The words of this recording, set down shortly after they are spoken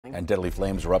And deadly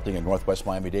flames erupting in northwest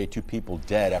Miami-Dade. 2 people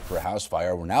dead after a house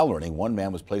fire. We're now learning one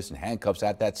man was placed in handcuffs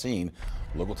at that scene.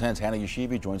 Local 10's Hannah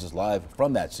Yeshivi joins us live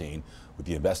from that scene with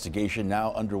the investigation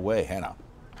now underway. Hannah.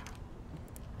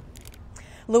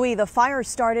 Louis, the fire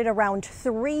started around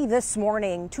 3 this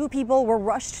morning. 2 people were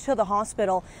rushed to the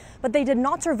hospital, but they did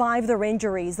not survive their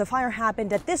injuries. The fire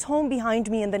happened at this home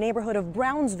behind me in the neighborhood of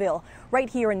Brownsville,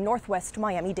 right here in northwest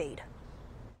Miami-Dade.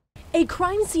 A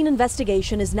crime scene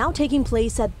investigation is now taking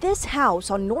place at this house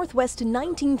on Northwest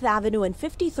 19th Avenue and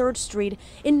 53rd Street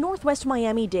in northwest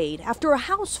Miami-Dade after a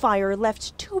house fire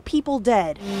left 2 people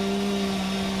dead.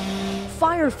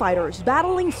 Firefighters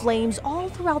battling flames all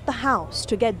throughout the house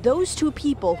to get those 2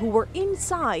 people who were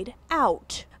inside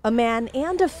out. A man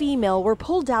and a female were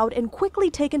pulled out and quickly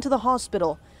taken to the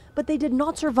hospital, but they did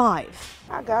not survive.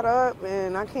 I got up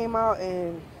and I came out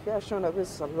and sure enough,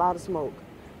 it's a lot of smoke.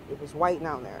 It was white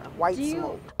down there, white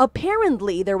smoke.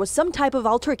 Apparently, there was some type of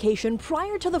altercation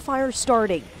prior to the fire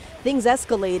starting. Things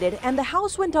escalated and the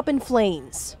house went up in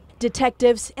flames.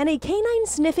 Detectives and a canine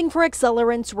sniffing for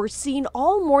accelerants were seen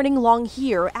all morning long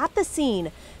here at the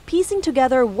scene, piecing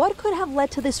together what could have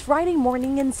led to this Friday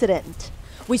morning incident.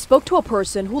 We spoke to a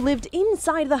person who lived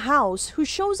inside the house who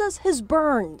shows us his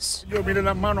burns.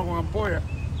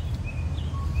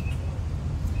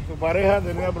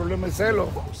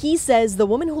 He says the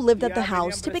woman who lived at the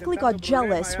house typically got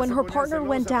jealous when her partner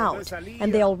went out,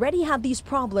 and they already had these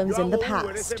problems in the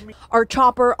past. Our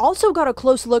chopper also got a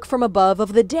close look from above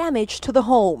of the damage to the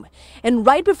home. And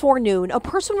right before noon, a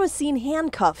person was seen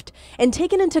handcuffed and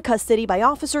taken into custody by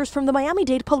officers from the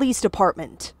Miami-Dade Police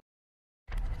Department.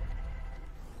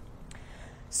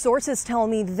 Sources tell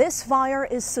me this fire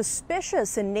is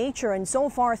suspicious in nature, and so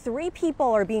far 3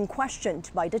 people are being questioned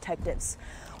by detectives.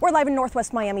 We're live in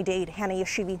northwest Miami-Dade. Hannah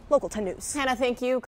Yeshivi, Local 10 News. Hannah, thank you.